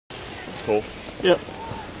Cool. Yep.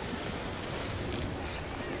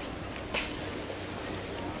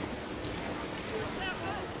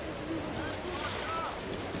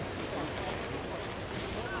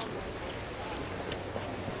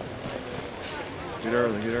 Get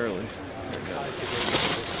early, get early.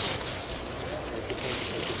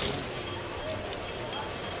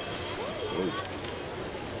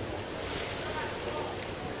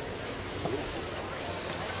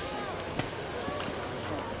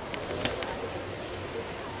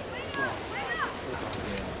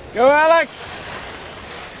 Go, Alex!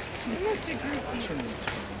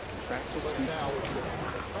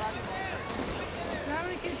 How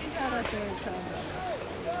many kids you got out there, Tom?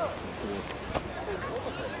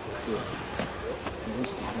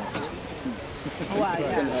 Wow,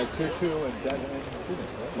 yeah. Choo-Choo and Devin.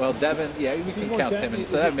 Well, Devin, yeah, we can count him, and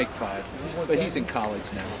so that'd make 5. But he's in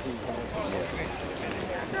college now. I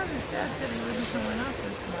thought his dad said he wasn't showing up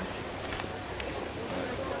this much.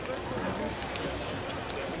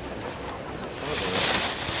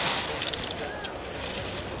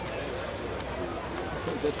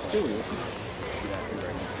 That's Stewie, isn't it?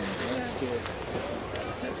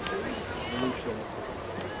 That's Stewie.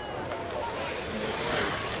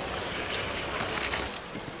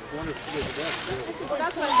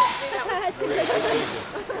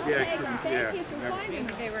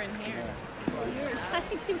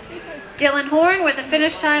 Dylan Horn with a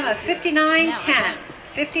finish time of 59:10.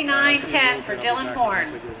 59:10 for Dylan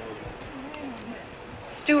Horn.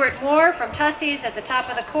 Stuart Moore from Tussie's at the top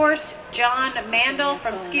of the course. John Mandel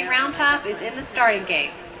from Ski Roundtop is in the starting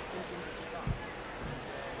gate.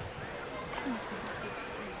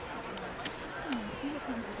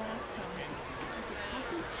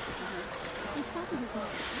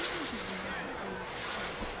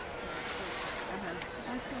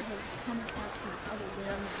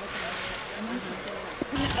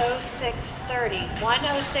 .06:30.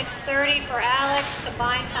 1:06:30 for Alex.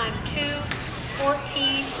 Combined time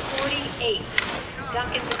 2:14:48.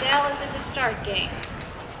 Duncan Bedell is in the start gate.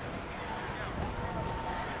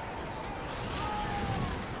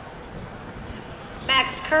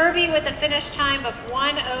 Max Kirby with a finish time of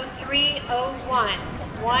 1:03:01.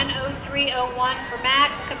 1:03:01 for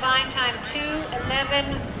Max. Combined time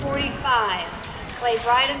 2:11:45. Clay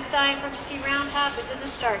Bridenstine from Ski Roundtop is in the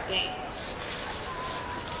start gate.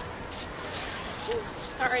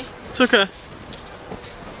 Sorry. It's okay.